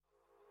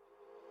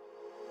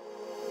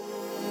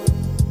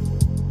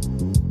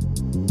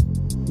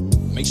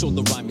Make sure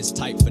the rhyme is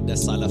tight for that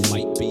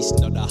Psilophyte beast,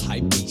 not a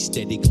hype beast.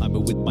 Steady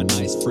climbing with my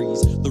nice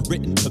freeze. The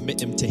written permit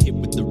him to hit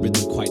with the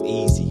rhythm quite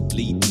easy.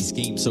 Bleed these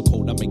schemes so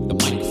cold I make the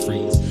mic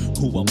freeze.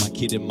 Who am I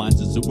kidding? Mine's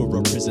a zoo or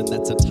a prison,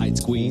 that's a tight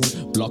squeeze.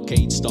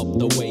 Blockade, stop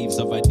the waves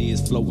of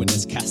ideas flowing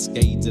as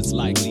cascades. It's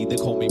likely they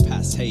call me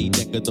Pass Hey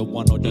Dekah, the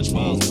one or Dutch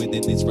miles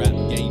within this rap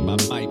game. I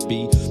might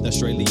be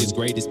Australia's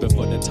greatest, but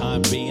for the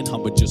time being,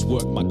 I'ma just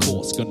work my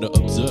course. Gonna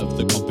observe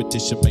the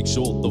competition, make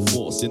sure the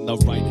force in the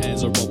right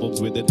hands are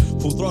problems with it.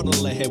 Full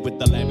throttle ahead with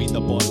the lammy, the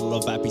bottle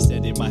of Appy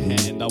set in my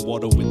hand. I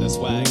water with the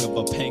swag of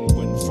a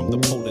penguin from the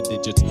polar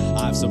digits.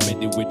 I have so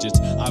many widgets,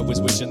 I was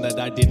wishing that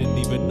I didn't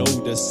even know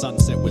the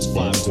sunset was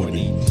 5:20.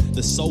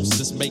 The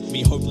solstice make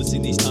me hopeless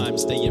in these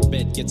times. Stay in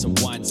bed, get some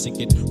wine, sink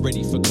it,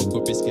 ready for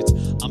cocoa biscuits.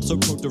 I'm so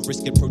prone to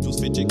risk it, Pro Tools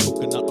fidget,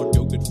 coconut on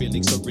yogurt,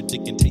 feeling so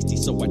ridiculous tasty,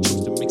 so I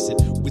chose to mix it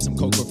with some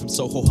cocoa from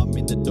Soho. I'm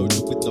in the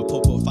dojo with the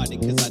popo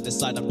fighting, cause I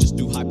decide I'm just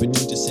too hyper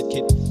to just sit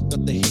kid.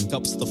 Got the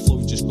hiccups, the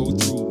flow just go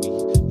through me,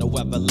 no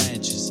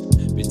avalanches,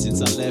 been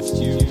since I left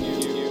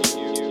you.